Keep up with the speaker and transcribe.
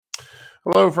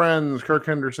Hello, friends. Kirk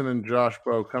Henderson and Josh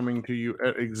Bowe coming to you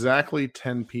at exactly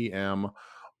 10 p.m.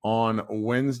 on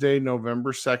Wednesday,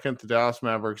 November 2nd. The Dallas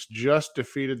Mavericks just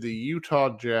defeated the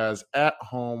Utah Jazz at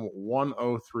home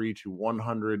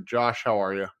 103-100. Josh, how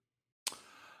are you?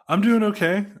 I'm doing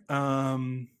okay.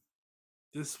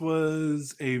 This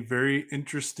was a very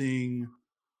interesting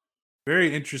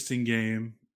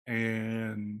game,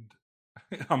 and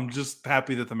I'm just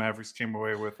happy that the Mavericks came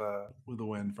away with a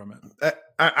win from it.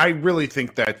 I really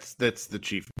think that's the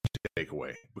chief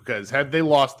takeaway, because had they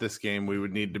lost this game, we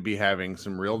would need to be having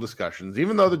some real discussions.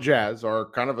 Even though the Jazz are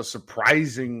kind of a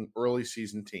surprising early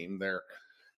season team, they're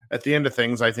at the end of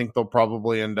things, I think they'll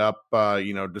probably end up,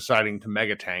 deciding to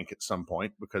mega tank at some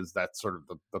point, because that's sort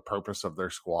of the purpose of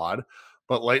their squad.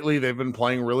 But lately, they've been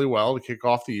playing really well to kick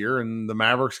off the year, and the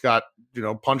Mavericks got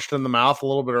punched in the mouth a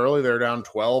little bit early. They're down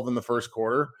 12 in the first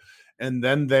quarter, and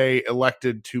then they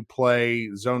elected to play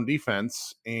zone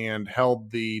defense and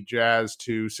held the Jazz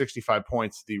to 65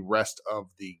 points the rest of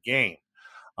the game.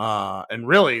 And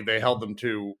really, they held them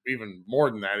to even more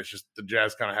than that. It's just the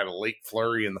Jazz kind of had a late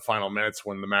flurry in the final minutes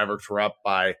when the Mavericks were up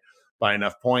by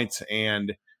enough points,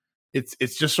 and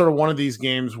it's just sort of one of these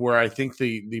games where I think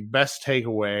the best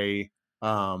takeaway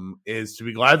is to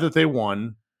be glad that they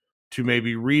won, to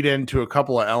maybe read into a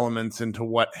couple of elements into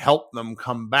what helped them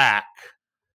come back,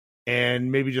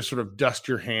 and maybe just sort of dust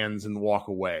your hands and walk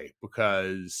away,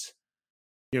 because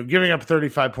giving up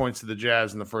 35 points to the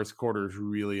Jazz in the first quarter is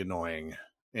really annoying.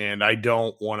 And I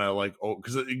don't want to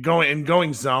because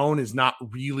going zone is not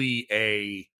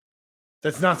really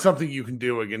that's not something you can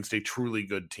do against a truly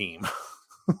good team.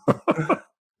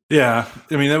 Yeah,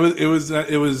 I mean it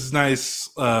was nice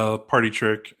party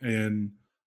trick, and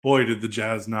boy did the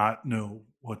Jazz not know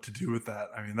what to do with that.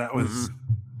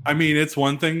 I mean it's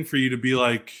one thing for you to be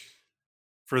like,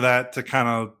 for that to kind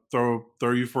of throw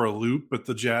you for a loop, but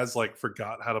the Jazz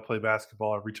forgot how to play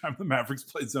basketball every time the Mavericks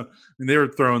played zone. I mean, they were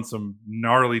throwing some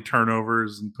gnarly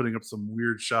turnovers and putting up some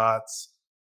weird shots.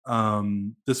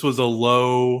 This was a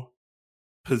low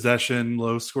possession,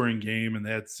 low scoring game, and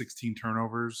they had 16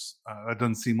 turnovers. That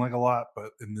doesn't seem like a lot, but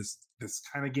in this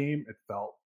kind of game, it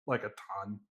felt like a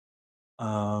ton.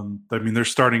 I mean, their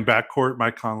starting backcourt,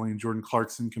 Mike Conley and Jordan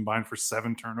Clarkson, combined for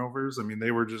 7 turnovers. I mean,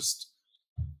 they were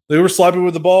sloppy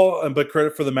with the ball, but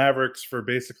credit for the Mavericks for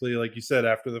basically, like you said,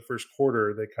 after the first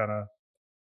quarter, they kind of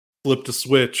flipped a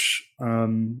switch. They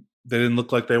didn't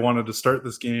look like they wanted to start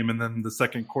this game, and then the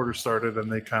second quarter started,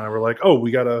 and they kind of were like, "Oh,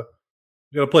 we gotta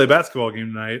play a basketball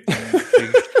game tonight."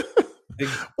 And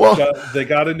they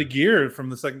got into gear from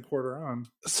the second quarter on.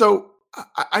 So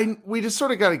we just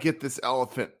sort of got to get this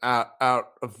elephant out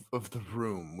of the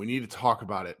room. We need to talk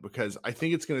about it, because I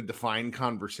think it's going to define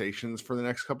conversations for the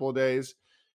next couple of days.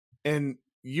 And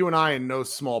you and I, in no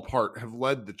small part, have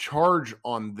led the charge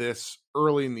on this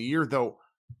early in the year, though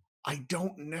I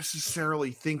don't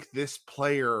necessarily think this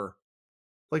player,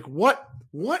 what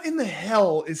in the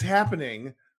hell is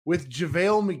happening with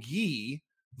JaVale McGee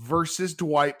versus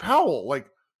Dwight Powell?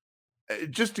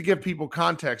 Just to give people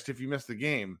context, if you missed the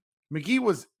game,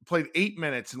 McGee played 8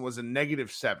 minutes and was a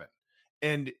 -7.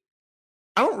 And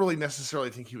I don't really necessarily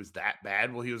think he was that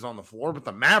bad while he was on the floor, but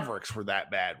the Mavericks were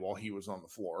that bad while he was on the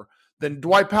floor. Then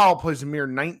Dwight Powell plays a mere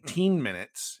 19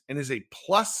 minutes and is a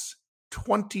plus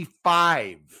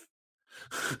 25.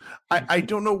 I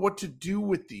don't know what to do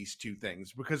with these two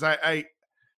things, because I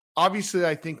obviously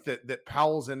I think that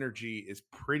Powell's energy is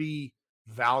pretty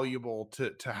valuable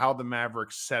to how the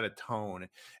Mavericks set a tone.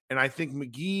 And I think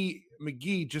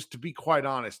McGee, just to be quite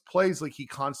honest, plays like he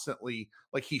constantly,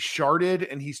 like he's sharded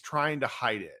and he's trying to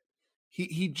hide it.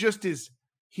 He just is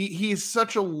he is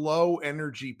such a low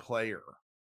energy player.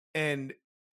 And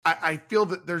I feel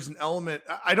that there's an element.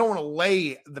 I don't want to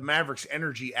lay the Mavericks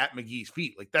energy at McGee's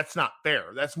feet. Like, that's not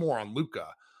fair. That's more on Luka.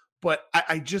 But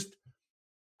I just,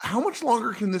 how much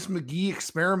longer can this McGee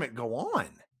experiment go on?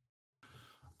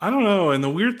 I don't know. And the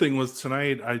weird thing was,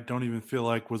 tonight, I don't even feel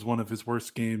like was one of his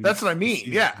worst games. That's what I mean.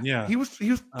 Yeah. Yeah. He was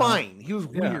fine. He was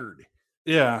weird.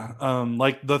 Yeah.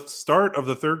 Like the start of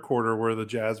the third quarter, where the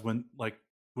Jazz went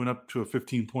up to a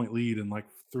 15-point lead in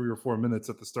 3 or 4 minutes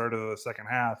at the start of the second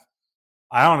half.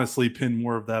 I honestly pinned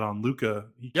more of that on Luka.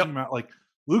 He came out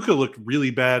Luka looked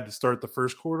really bad to start the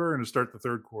first quarter and to start the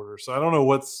third quarter. So I don't know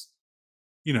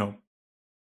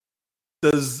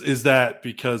is that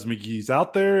because McGee's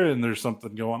out there and there's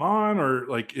something going on, or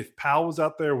if Powell was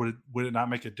out there, would it not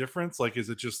make a difference? Is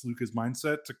it just Luka's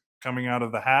mindset to coming out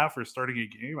of the half or starting a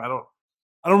game? I don't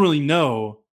really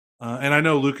know. And I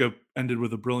know Luka ended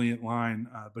with a brilliant line,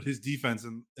 but his defense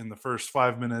in the first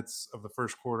 5 minutes of the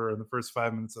first quarter and the first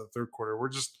 5 minutes of the third quarter were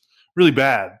just really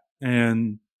bad.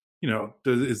 And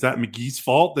is that McGee's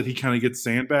fault that he kind of gets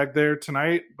sandbagged there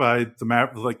tonight by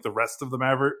the rest of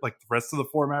the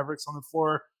four Mavericks on the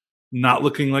floor, not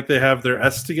looking like they have their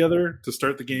S together to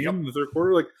start the game in the third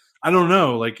quarter? Like, I don't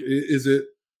know. Like, is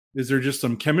there just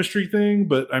some chemistry thing?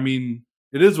 But I mean,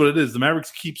 it is what it is. The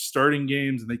Mavericks keep starting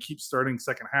games and they keep starting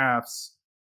second halves,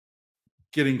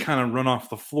 getting kind of run off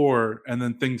the floor, and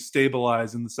then things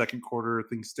stabilize in the second quarter.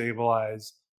 Things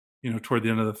stabilize, toward the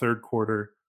end of the third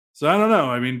quarter. So I don't know.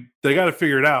 I mean, they got to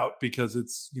figure it out because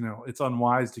it's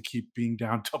unwise to keep being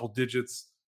down double digits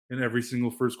in every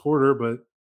single first quarter. But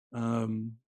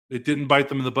it didn't bite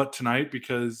them in the butt tonight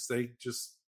because they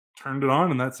just turned it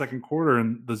on in that second quarter,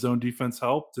 and the zone defense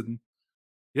helped. And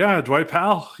yeah, Dwight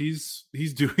Powell, he's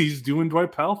doing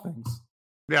Dwight Powell things.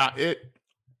 Yeah,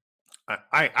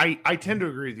 I tend to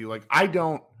agree with you. Like, I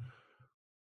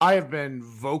have been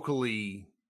vocally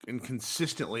and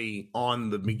consistently on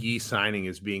the McGee signing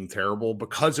as being terrible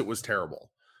because it was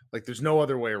terrible. Like, there's no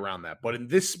other way around that. But in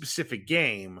this specific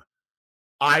game,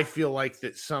 I feel like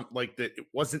that it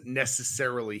wasn't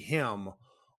necessarily him,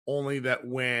 only that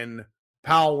when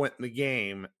Powell went in the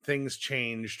game, things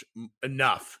changed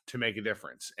enough to make a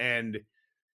difference. And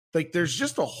like, there's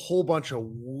just a whole bunch of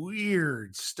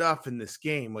weird stuff in this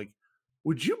game. Like,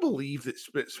 would you believe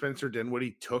that Spencer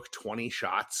Dinwiddie took 20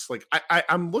 shots? Like,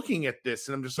 I'm looking at this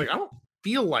and I'm just like, I don't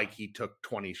feel like he took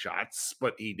 20 shots,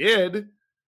 but he did.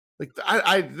 Like,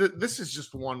 this is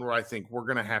just one where I think we're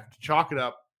going to have to chalk it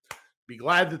up, be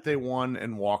glad that they won,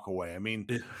 and walk away. I mean,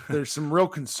 there's some real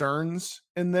concerns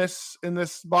in this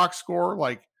box score.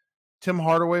 Like, Tim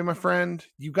Hardaway, my friend,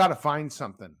 you got to find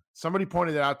something. Somebody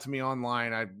pointed it out to me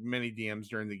online. I had many DMs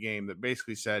during the game that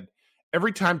basically said,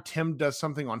 every time Tim does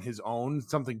something on his own,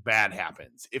 something bad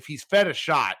happens. If he's fed a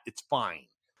shot, it's fine.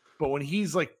 But when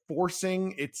he's like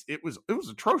forcing, it was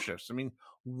atrocious. I mean,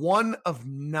 1 of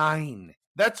 9.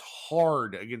 That's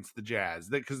hard against the Jazz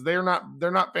because they're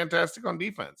not fantastic on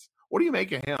defense. What do you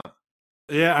make of him?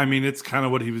 Yeah, I mean, it's kind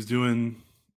of what he was doing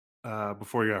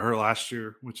before he got hurt last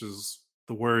year, which is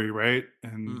the worry, right?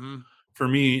 And for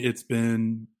me, it's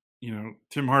been,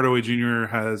 Tim Hardaway Jr.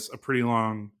 has a pretty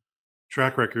long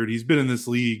track record. He's been in this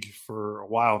league for a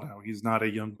while now. He's not a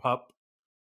young pup.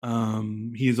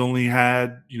 He's only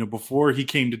had, before he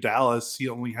came to Dallas, he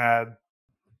only had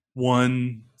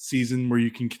one season where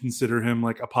you can consider him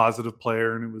like a positive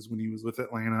player, and it was when he was with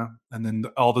Atlanta. And then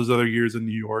all those other years in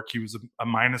New York, he was a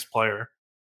minus player.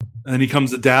 And then he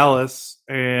comes to Dallas,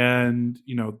 and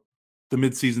the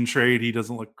midseason trade, he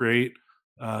doesn't look great,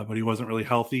 but he wasn't really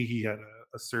healthy. He had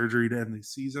a surgery to end the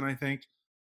season, I think.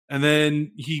 And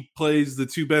then he plays the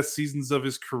 2 best seasons of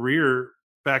his career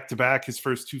back to back, his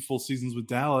first 2 full seasons with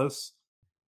Dallas.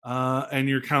 And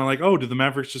you're kind of like, oh, did the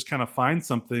Mavericks just kind of find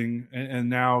something? And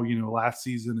now, last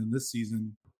season and this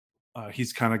season,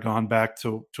 he's kind of gone back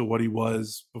to what he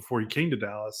was before he came to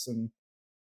Dallas. And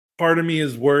part of me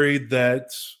is worried that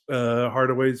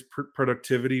Hardaway's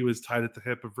productivity was tied at the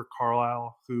hip of Rick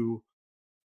Carlisle, who,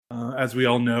 as we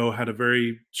all know, had a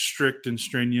very strict and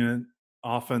stringent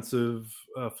offensive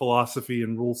philosophy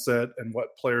and rule set and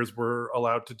what players were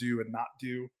allowed to do and not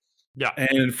do. Yeah.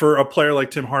 And for a player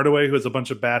like Tim Hardaway, who has a bunch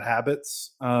of bad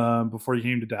habits before he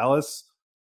came to Dallas,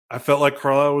 I felt like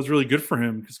Carlisle was really good for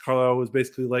him because Carlisle was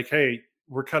basically like, hey,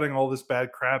 we're cutting all this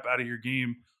bad crap out of your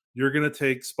game. You're going to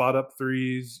take spot up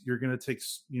threes. You're going to take,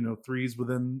 threes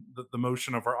within the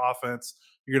motion of our offense.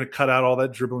 You're going to cut out all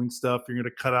that dribbling stuff. You're going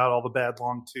to cut out all the bad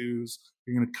long twos.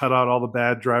 You're going to cut out all the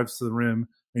bad drives to the rim.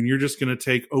 And you're just going to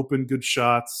take open, good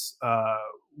shots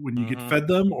when you get fed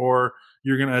them, or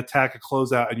you're going to attack a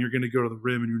closeout and you're going to go to the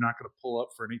rim and you're not going to pull up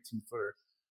for an 18-footer.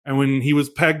 And when he was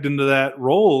pegged into that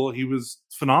role, he was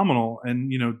phenomenal.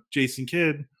 And, Jason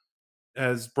Kidd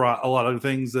has brought a lot of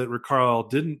things that Rick Carlisle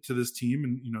didn't to this team.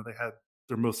 And, they had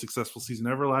their most successful season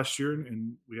ever last year.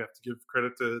 And we have to give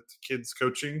credit to Kidd's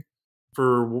coaching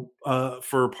for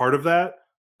part of that.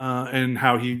 And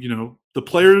how he, the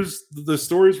players, the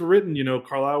stories were written,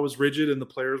 Carlisle was rigid and the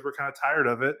players were kind of tired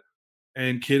of it.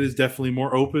 And Kidd is definitely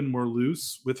more open, more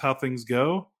loose with how things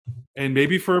go. And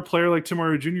maybe for a player like Tim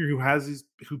Hardaway Jr.,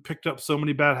 who picked up so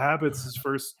many bad habits his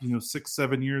first,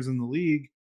 6-7 years in the league,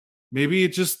 maybe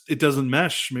it doesn't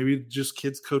mesh. Maybe just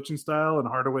Kidd's coaching style and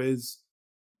Hardaway's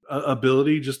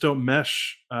ability just don't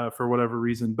mesh for whatever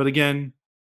reason. But again,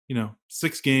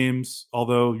 6 games,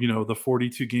 although, the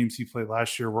 42 games he played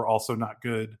last year were also not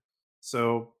good.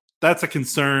 So that's a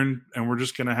concern, and we're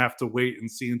just going to have to wait and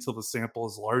see until the sample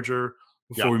is larger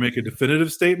before we make a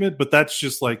definitive statement. But that's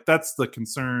just that's the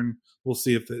concern. We'll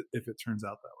see if it turns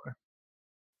out that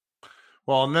way.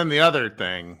 Well, and then the other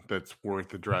thing that's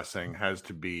worth addressing has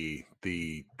to be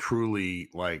the truly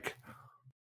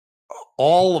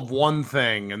all of one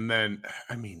thing, and then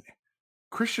I mean,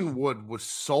 Christian Wood was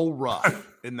so rough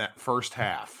in that first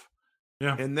half.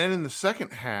 Yeah. And then in the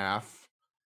second half,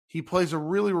 he plays a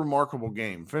really remarkable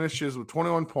game. Finishes with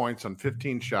 21 points on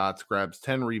 15 shots, grabs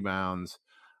 10 rebounds.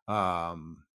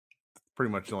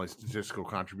 Pretty much the only statistical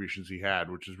contributions he had,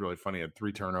 which is really funny. He had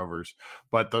 3 turnovers,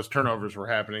 but those turnovers were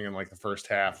happening in like the first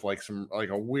half, like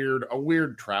a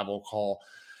weird travel call.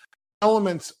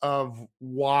 Elements of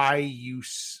why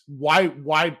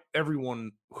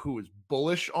everyone who is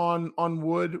bullish on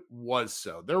Wood was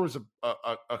so. There was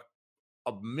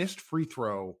a missed free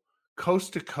throw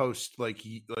coast to coast, like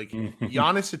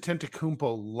Giannis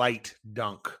Antetokounmpo light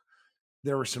dunk.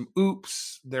 There were some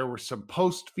oops. There were some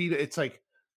post feed. It's like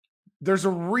there's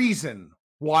a reason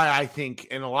why I think,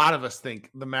 and a lot of us think,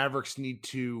 the Mavericks need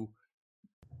to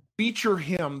feature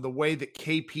him the way that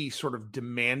KP sort of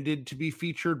demanded to be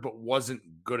featured, but wasn't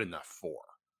good enough for.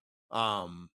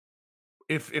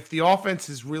 If the offense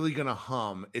is really going to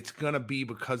hum, it's going to be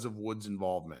because of Wood's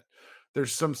involvement.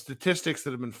 There's some statistics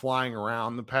that have been flying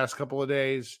around the past couple of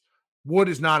days. Wood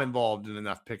is not involved in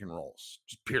enough pick and rolls,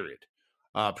 just period,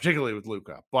 particularly with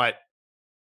Luka. But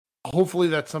hopefully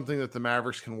that's something that the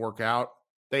Mavericks can work out.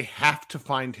 They have to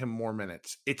find him more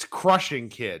minutes. It's crushing,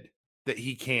 kid, that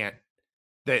he can't,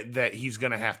 that he's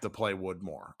going to have to play Wood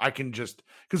more. I can just,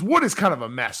 because Wood is kind of a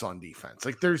mess on defense.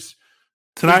 Like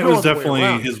tonight was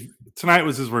definitely tonight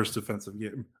was his worst defensive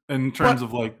game in terms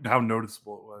of like how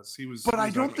noticeable it was. But I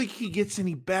don't think he gets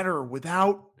any better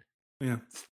without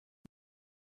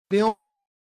film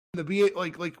the BA,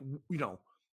 like you know,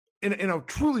 in a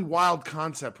truly wild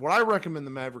concept. What I recommend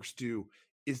the Mavericks do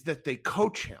is that they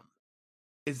coach him,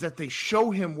 is that they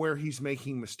show him where he's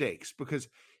making mistakes, because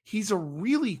he's a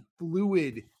really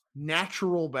fluid,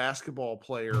 natural basketball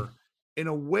player in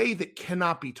a way that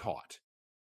cannot be taught.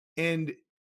 And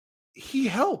he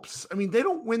helps. I mean, they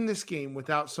don't win this game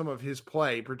without some of his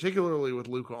play, particularly with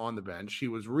Luka on the bench. He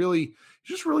was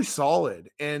just really solid.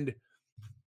 And,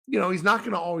 you know, he's not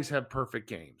going to always have perfect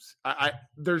games.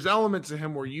 There's elements of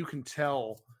him where you can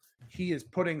tell he is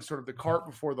putting sort of the cart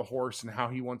before the horse and how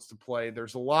he wants to play.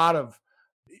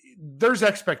 There's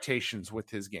expectations with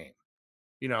his game.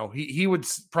 You know, he would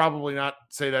probably not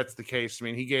say that's the case. I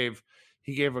mean, he gave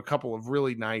a couple of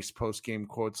really nice post-game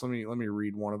quotes. Let me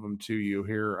read one of them to you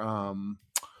here.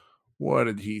 What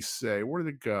did he say? Where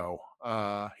did it go?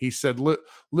 He said,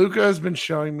 Luka has been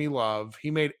showing me love. He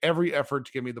made every effort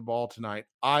to give me the ball tonight.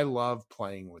 I love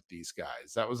playing with these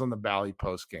guys. That was on the Bally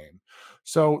post-game.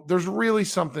 So there's really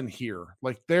something here.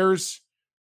 Like there's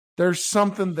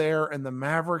something there, and the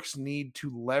Mavericks need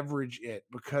to leverage it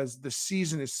because the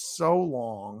season is so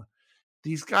long.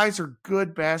 These guys are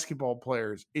good basketball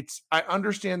players. I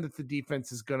understand that the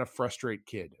defense is going to frustrate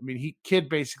Kid. I mean, Kid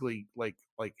basically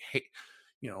hey,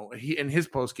 you know, he in his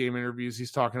post-game interviews,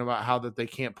 he's talking about how that they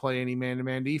can't play any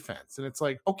man-to-man defense. And it's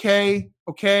like, okay,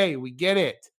 we get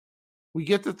it. We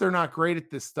get that they're not great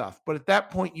at this stuff. But at that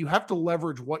point, you have to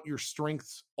leverage what your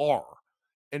strengths are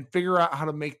and figure out how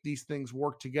to make these things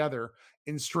work together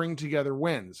and string together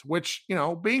wins, which, you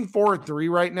know, being 4-3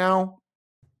 right now,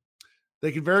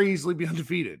 they could very easily be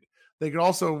undefeated. They could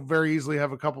also very easily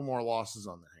have a couple more losses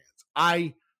on their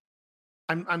hands.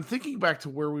 I'm thinking back to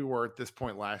where we were at this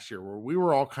point last year, where we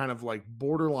were all kind of like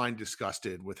borderline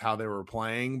disgusted with how they were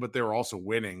playing, but they were also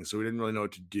winning, so we didn't really know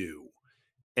what to do.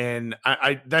 And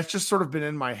I that's just sort of been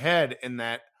in my head, in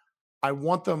that I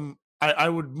want them. I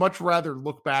would much rather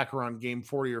look back around game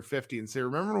 40 or 50 and say,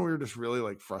 remember when we were just really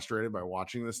like frustrated by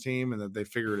watching this team and that they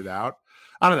figured it out?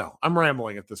 I don't know. I'm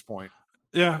rambling at this point.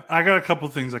 Yeah, I got a couple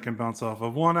things I can bounce off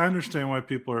of. One, I understand why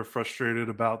people are frustrated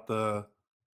about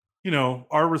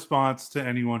our response to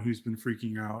anyone who's been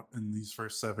freaking out in these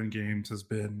first 7 games has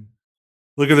been,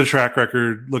 look at the track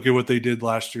record, look at what they did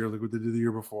last year, look what they did the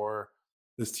year before.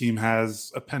 This team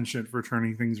has a penchant for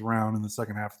turning things around in the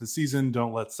second half of the season.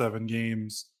 Don't let 7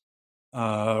 games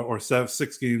or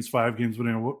 6 games, 5 games,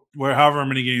 however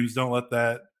many games, don't let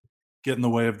that get in the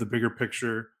way of the bigger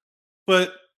picture.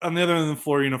 But on the other end of the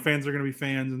floor, fans are going to be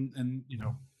fans, and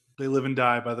they live and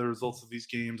die by the results of these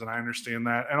games, and I understand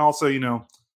that. And also,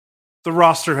 the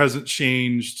roster hasn't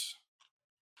changed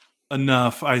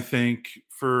enough, I think,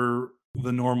 for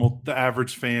the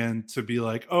average fan to be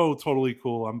like, oh, totally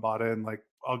cool, I'm bought in, like,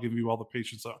 I'll give you all the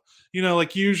patience. So,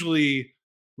 like usually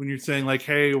when you're saying like,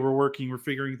 hey, we're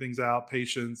figuring things out,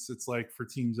 patience, it's like for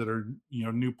teams that are,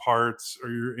 new parts, or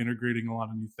you're integrating a lot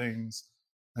of new things.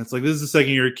 And it's like, this is the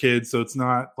second year kid, so it's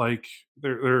not like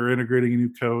they're integrating a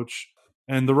new coach.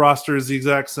 And the roster is the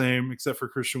exact same, except for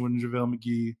Christian Wood and JaVale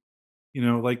McGee.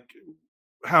 Like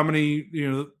how many,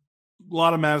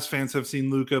 lot of Mavs fans have seen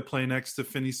Luka play next to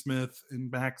Finney-Smith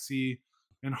and Maxey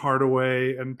and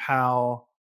Hardaway and Powell,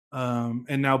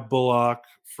 and now Bullock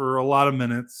for a lot of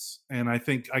minutes. And I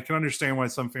think I can understand why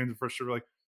some fans are frustrated.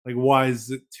 Like, why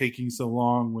is it taking so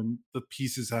long when the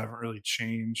pieces haven't really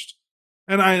changed?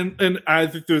 And I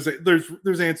think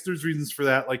there's reasons for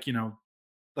that. Like,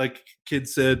 like Kid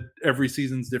said, every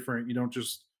season's different. You don't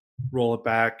just roll it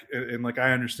back. And like,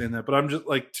 I understand that, but I'm just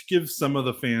like, to give some of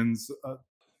the fans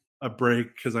a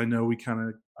break, because I know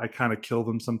I kind of kill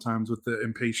them sometimes with the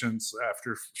impatience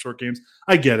after short games.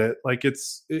 I get it. Like,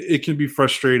 it can be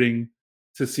frustrating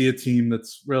to see a team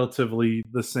that's relatively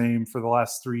the same for the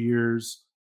last 3 years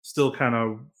still kind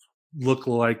of look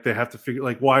like they have to figure,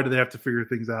 like, why do they have to figure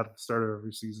things out at the start of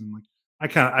every season? Like, I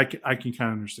can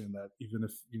kind of understand that, even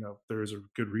if there is a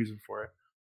good reason for it.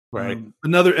 Right.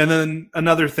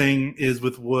 Another thing is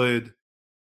with Wood,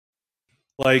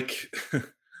 like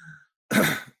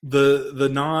the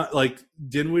not like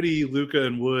Dinwiddie, Luka,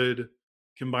 and Wood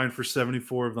combined for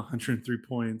 74 of the 103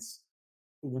 points.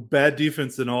 Bad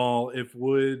defense and all. If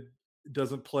Wood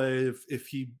doesn't play, if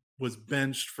he was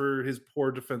benched for his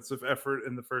poor defensive effort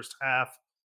in the first half,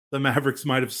 the Mavericks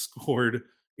might have scored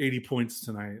 80 points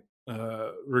tonight,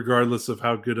 regardless of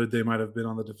how good they might have been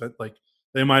on the defense. Like,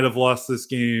 they might have lost this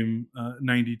game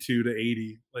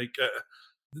 92-80. Like,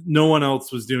 no one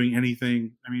else was doing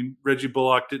anything. I mean, Reggie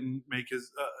Bullock didn't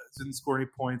score any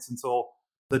points until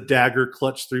the dagger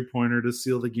clutch 3-pointer to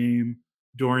seal the game.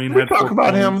 Dorian had 4 talk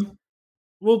about points. him.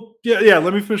 Well, yeah.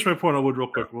 Let me finish my point on Wood real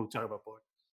quick. We'll talk about Bullock.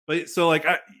 But so, like,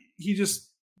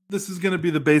 this is going to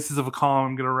be the basis of a column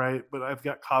I'm going to write, but I've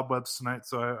got cobwebs tonight,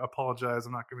 so I apologize.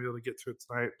 I'm not going to be able to get to it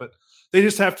tonight. But they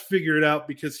just have to figure it out,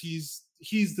 because he's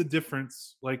the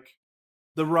difference. Like,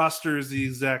 the roster is the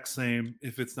exact same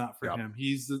if it's not for him.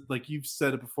 He's like you've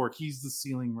said it before, he's the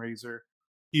ceiling raiser.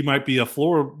 He might be a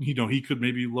floor, he could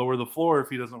maybe lower the floor if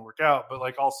he doesn't work out, but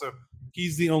like, also,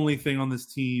 he's the only thing on this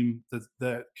team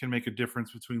that can make a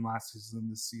difference between last season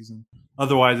and this season.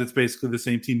 Otherwise, it's basically the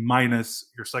same team minus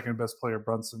your second best player,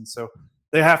 Brunson. So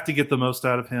they have to get the most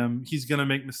out of him. He's going to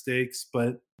make mistakes,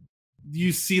 but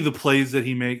you see the plays that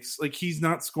he makes. Like, he's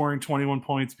not scoring 21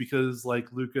 points because like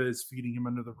Luka is feeding him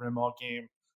under the rim all game,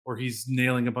 or he's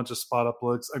nailing a bunch of spot up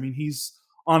looks. I mean, he's,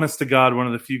 honest to God, one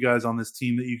of the few guys on this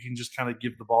team that you can just kind of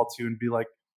give the ball to and be like,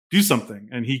 do something,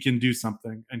 and he can do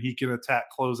something, and he can attack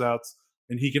closeouts,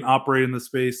 and he can operate in the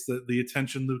space that the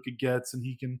attention Luka gets, and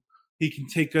he can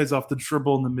take guys off the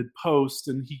dribble in the mid post,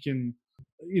 and he can,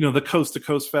 the coast to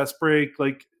coast fast break.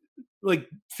 Like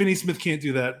Finney-Smith can't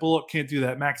do that, Bullock can't do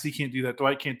that, Maxey can't do that,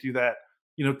 Dwight can't do that,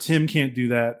 Tim can't do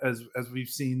that, as we've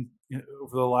seen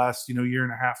over the last year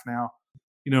and a half now.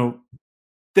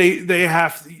 They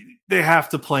have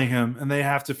to play him, and they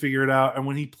have to figure it out. And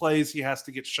when he plays, he has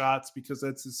to get shots, because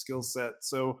that's his skill set.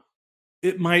 So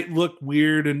it might look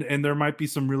weird, and there might be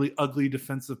some really ugly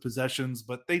defensive possessions,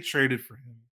 but they traded for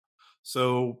him.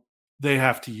 So they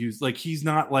have to use, like, he's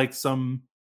not like some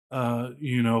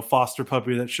foster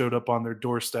puppy that showed up on their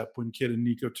doorstep when Kid and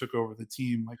Nico took over the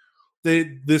team. Like,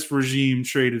 this regime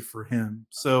traded for him.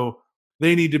 So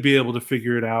they need to be able to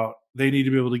figure it out. They need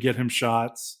to be able to get him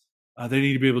shots. They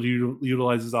need to be able to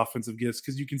utilize his offensive gifts,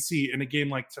 because you can see in a game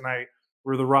like tonight,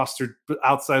 where the roster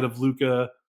outside of Luka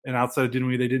and outside of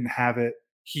Dinwiddie, they didn't have it.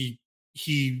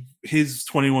 His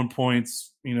 21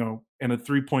 points, in a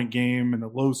 3-point game, and a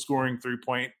low scoring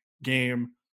 3-point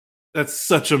game, that's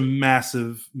such a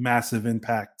massive, massive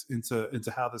impact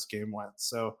into how this game went.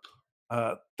 So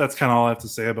that's kind of all I have to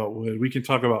say about Wood. We can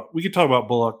talk about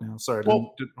Bullock now. Sorry.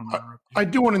 I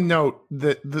do want to note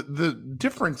that the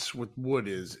difference with Wood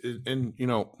is, and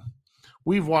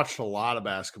we've watched a lot of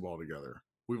basketball together.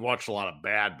 We've watched a lot of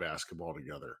bad basketball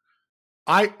together.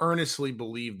 I earnestly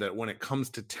believe that when it comes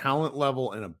to talent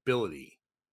level and ability,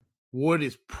 Wood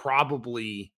is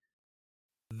probably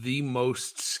the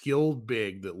most skilled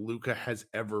big that Luka has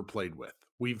ever played with.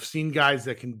 We've seen guys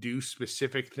that can do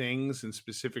specific things in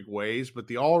specific ways, but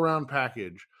the all-around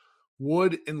package,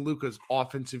 Wood and Luka's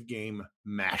offensive game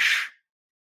mesh.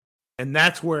 And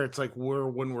that's where it's like,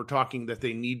 when we're talking that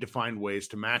they need to find ways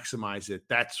to maximize it,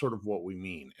 that's sort of what we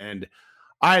mean. And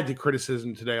I had the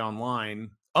criticism today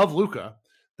online of Luka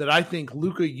that I think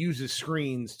Luka uses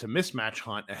screens to mismatch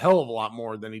hunt a hell of a lot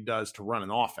more than he does to run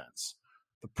an offense.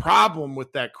 The problem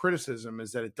with that criticism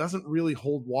is that it doesn't really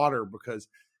hold water, because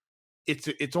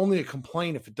it's only a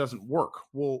complaint if it doesn't work.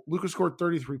 Well, Luka scored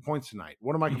 33 points tonight.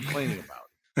 What am I complaining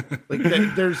about? Like,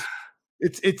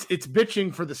 it's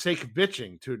bitching for the sake of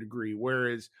bitching to a degree,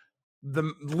 whereas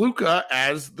the Luka,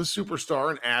 as the superstar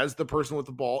and as the person with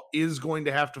the ball, is going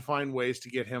to have to find ways to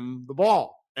get him the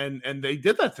ball. And they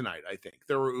did that tonight. I think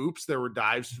there were oops, there were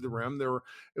dives to the rim.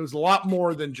 It was a lot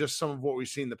more than just some of what we've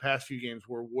seen the past few games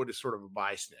where Wood is sort of a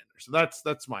bystander. So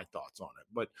that's my thoughts on it.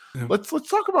 But let's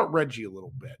talk about Reggie a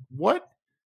little bit.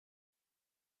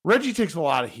 Reggie takes a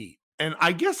lot of heat. And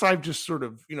I guess I've just sort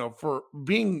of, for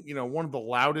being, one of the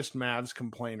loudest Mavs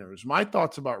complainers, my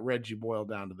thoughts about Reggie boil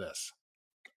down to this.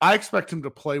 I expect him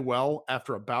to play well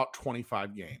after about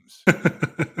 25 games.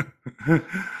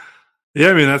 Yeah,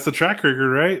 I mean, that's the track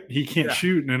record, right? He can't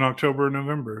shoot in October or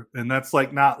November. And that's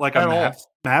not like a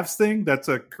Mavs thing. That's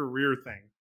a career thing.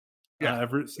 Yeah,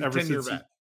 ever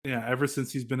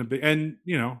since he's been a big, and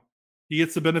he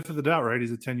gets the benefit of the doubt, right?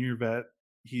 He's a 10-year vet.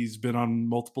 He's been on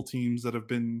multiple teams that have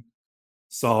been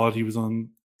solid. He was on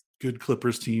good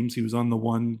Clippers teams. He was on the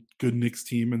one good Knicks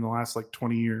team in the last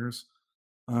 20 years.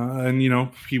 And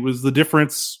he was the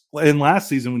difference in last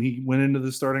season when he went into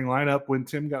the starting lineup when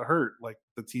Tim got hurt.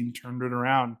 The team turned it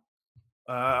around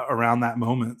that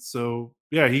moment. So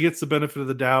yeah, he gets the benefit of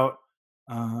the doubt.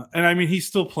 And I mean, he's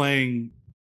still playing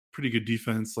pretty good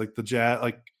defense. The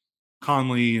Jazz,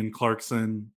 Conley and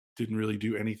Clarkson didn't really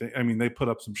do anything. I mean, they put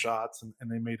up some shots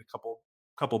and they made a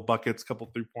couple buckets, couple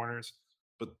 3-pointers,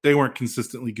 but they weren't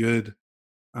consistently good.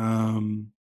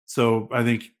 So I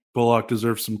think Bullock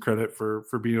deserves some credit for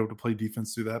being able to play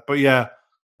defense through that. But yeah,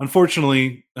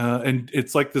 unfortunately, and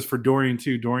it's like this for Dorian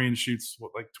too. Dorian shoots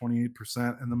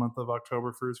 28% in the month of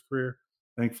October for his career.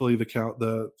 Thankfully, the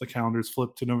calendar's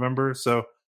flipped to November. So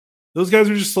those guys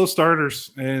are just slow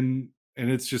starters, and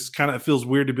it's just it feels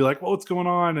weird to be like, well, what's going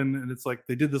on? And it's like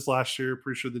they did this last year.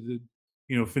 Pretty sure they did.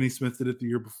 Finney Smith did it the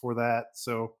year before that.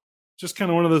 So just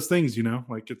one of those things,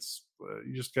 it's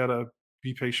you just gotta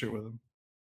be patient with them.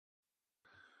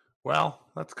 Well,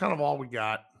 that's kind of all we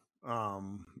got.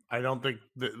 I don't think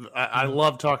I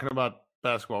love talking about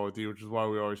basketball with you, which is why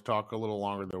we always talk a little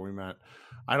longer than we meant.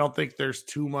 I don't think there's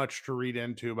too much to read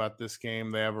into about this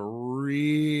game. They have a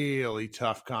really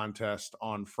tough contest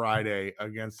on Friday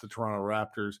against the Toronto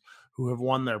Raptors, who have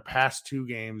won their past 2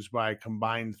 games by a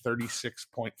combined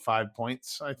 36.5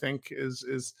 points, I think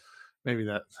is maybe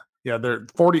that. Yeah, they're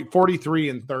 43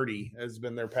 and 30 has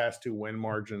been their past 2 win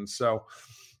margins. So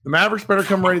the Mavericks better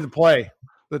come ready to play.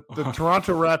 The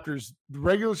Toronto Raptors, the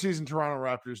regular season Toronto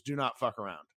Raptors do not fuck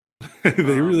around.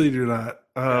 They really do not.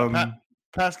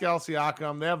 Pascal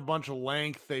Siakam, they have a bunch of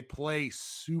length. They play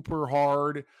super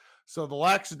hard. So the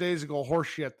lackadaisical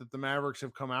horseshit that the Mavericks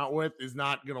have come out with is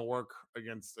not going to work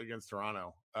against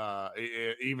Toronto,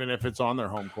 even if it's on their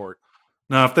home court.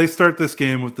 Now, if they start this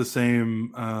game with the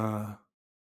same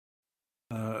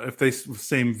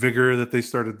same vigor that they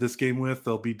started this game with,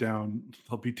 they'll be down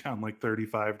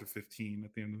 35-15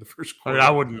 at the end of the first quarter. I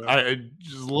wouldn't. I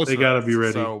just listen. They got to be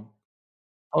ready. So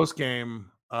post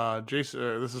game,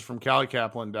 Jason. This is from Callie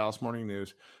Kaplan, Dallas Morning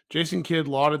News. Jason Kidd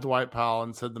lauded Dwight Powell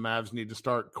and said the Mavs need to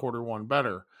start quarter 1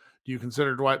 better. Do you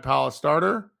consider Dwight Powell a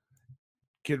starter?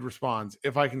 Kidd responds,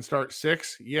 "If I can start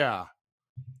 6, yeah.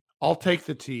 I'll take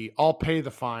the T. I'll pay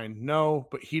the fine. No,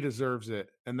 but he deserves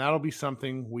it. And that'll be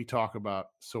something we talk about.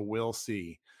 So we'll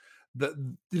see."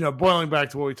 Boiling back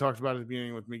to what we talked about at the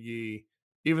beginning with McGee,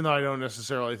 even though I don't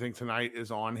necessarily think tonight is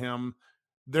on him,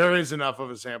 there is enough of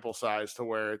a sample size to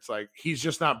where it's he's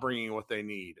just not bringing what they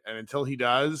need. And until he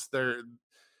does,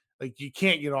 you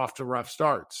can't get off to rough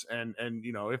starts. And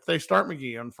if they start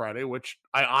McGee on Friday, which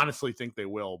I honestly think they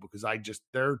will, because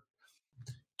their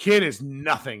kid is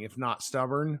nothing if not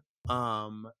stubborn.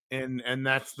 And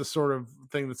that's the sort of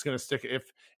thing that's going to stick.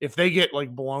 If they get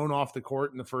blown off the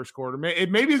court in the first quarter,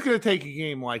 maybe it's going to take a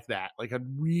game like that, a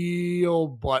real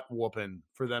butt whooping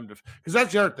for them to, because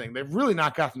that's the other thing. They've really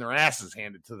not gotten their asses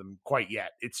handed to them quite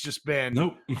yet. It's just been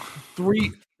the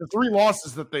 3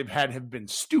 losses that they've had have been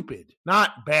stupid,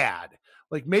 not bad.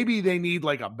 Maybe they need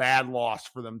a bad loss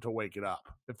for them to wake it up,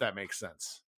 if that makes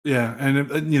sense. Yeah.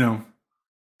 And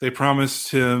they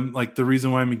promised him, the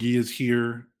reason why McGee is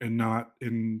here and not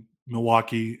in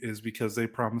Milwaukee is because they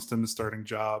promised him a starting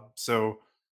job. So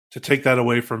to take that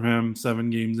away from him 7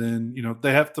 games in,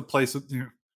 they have to play some,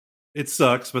 it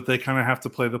sucks, but they kind of have to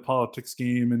play the politics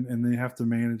game and they have to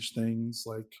manage things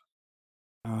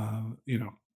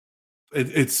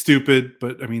it's stupid,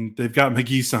 but I mean, they've got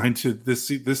McGee signed to this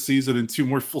season and 2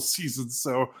 more full seasons.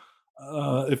 So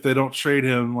if they don't trade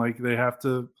him, they have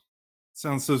to.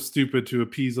 Sounds so stupid to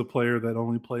appease a player that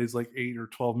only plays 8 or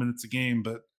 12 minutes a game,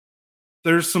 but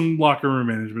there's some locker room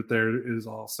management there, is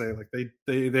all I'll say.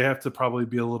 They have to probably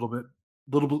be a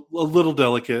little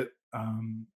delicate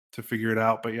to figure it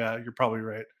out. But yeah, you're probably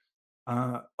right.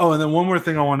 And then one more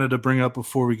thing I wanted to bring up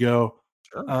before we go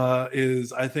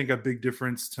is I think a big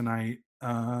difference tonight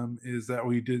is that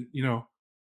we did,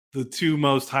 the two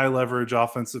most high leverage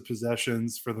offensive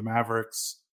possessions for the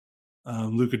Mavericks.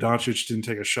 Luka Doncic didn't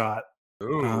take a shot.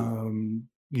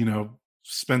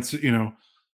 Spencer,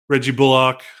 Reggie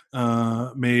Bullock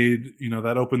made,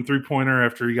 that open 3-pointer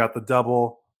after he got the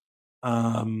double.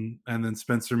 And then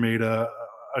Spencer made a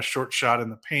short shot in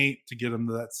the paint to get him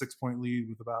to that 6-point lead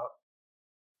with about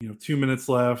 2 minutes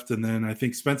left. And then I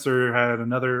think Spencer had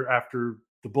another, after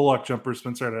the Bullock jumper,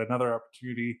 Spencer had another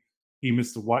opportunity. He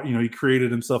missed he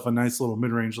created himself a nice little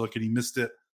mid-range look and he missed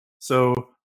it. So,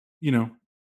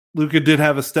 Luka did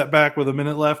have a step back with a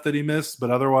minute left that he missed, but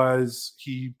otherwise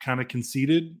he kind of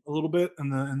conceded a little bit in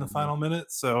the final minute.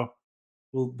 So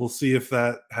we'll see if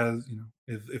that has,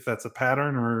 if that's a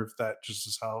pattern or if that just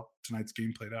is how tonight's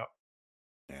game played out.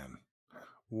 Man,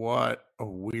 what a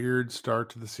weird start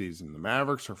to the season. The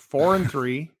Mavericks are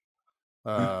 4-3.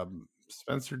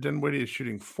 Spencer Dinwiddie is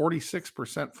shooting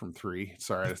 46% from 3.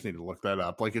 Sorry, I just need to look that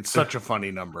up. Like, it's such a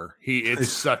funny number. It's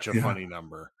such a funny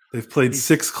number. They've played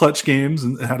 6 clutch games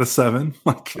and out of 7.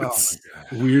 Like, it's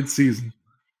a weird season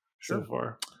so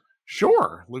far.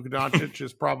 Sure. Luka Doncic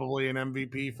is probably an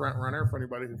MVP front runner for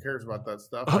anybody who cares about that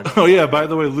stuff. Oh yeah. By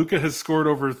the way, Luka has scored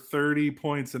over 30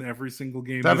 points in every single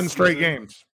game. 7 straight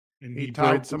games. And he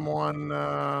tied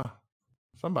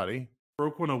somebody.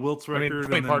 Broke one of Wilt's record. The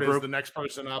funny part is the next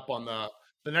person up on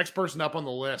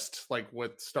the list, like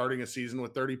with starting a season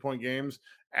with 30-point games.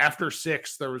 After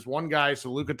 6, there was one guy, so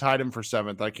Luka tied him for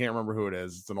 7th. I can't remember who it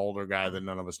is. It's an older guy that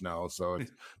none of us know, so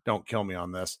don't kill me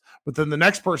on this. But then the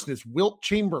next person is Wilt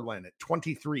Chamberlain at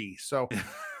 23. So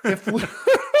if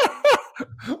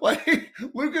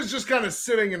Luka's just kind of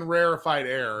sitting in rarefied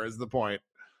air is the point.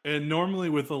 And normally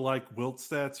with the Wilt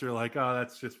stats, you're like, oh,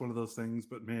 that's just one of those things.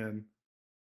 But man,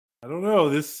 I don't know.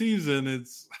 This season,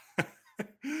 it's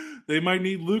they might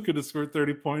need Luka to score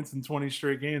 30 points in 20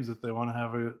 straight games if they want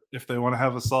to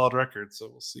have a solid record. So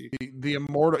we'll see. The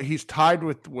immortal, he's tied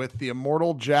with the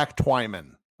immortal Jack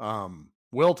Twyman.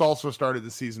 Wilt also started the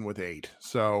season with 8.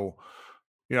 So,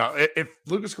 if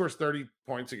Luka scores 30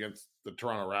 points against the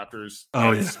Toronto Raptors,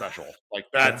 that's special. Like,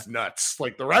 that's nuts.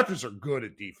 Like, the Raptors are good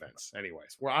at defense.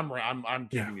 Anyways, I'm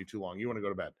keeping you too long. You want to go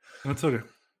to bed? That's okay.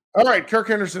 All right, Kirk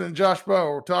Henderson and Josh Bowe.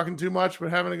 We're talking too much, but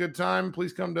having a good time.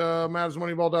 Please come to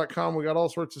MavsMoneyball.com. We got all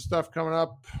sorts of stuff coming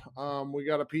up. We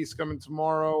got a piece coming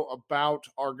tomorrow about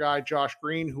our guy, Josh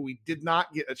Green, who we did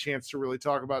not get a chance to really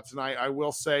talk about tonight. I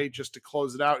will say, just to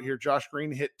close it out here, Josh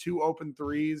Green hit 2 open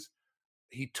threes.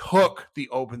 He took the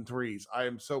open threes. I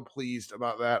am so pleased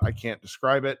about that. I can't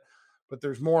describe it, but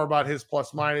there's more about his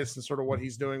plus minus and sort of what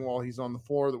he's doing while he's on the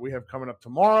floor that we have coming up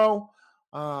tomorrow.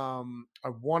 I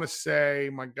want to say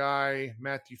my guy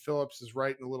Matthew Phillips is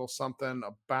writing a little something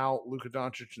about Luka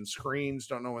Doncic and screens.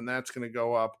 Don't know when that's going to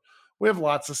go up. We have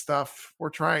lots of stuff. We're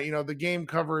trying, the game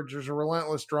coverage. There's a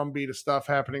relentless drumbeat of stuff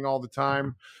happening all the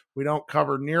time. We don't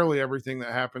cover nearly everything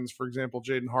that happens. For example,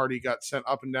 Jaden Hardy got sent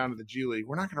up and down to the G League.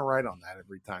 We're not going to write on that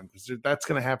every time because that's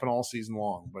going to happen all season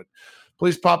long. But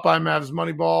please pop by Mavs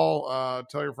Moneyball.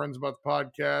 Tell your friends about the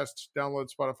podcast. Download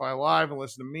Spotify Live and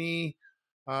listen to me.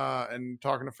 And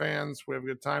talking to fans. We have a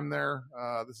good time there.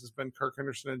 This has been Kirk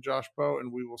Henderson and Josh Bowe,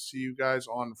 and we will see you guys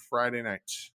on Friday night.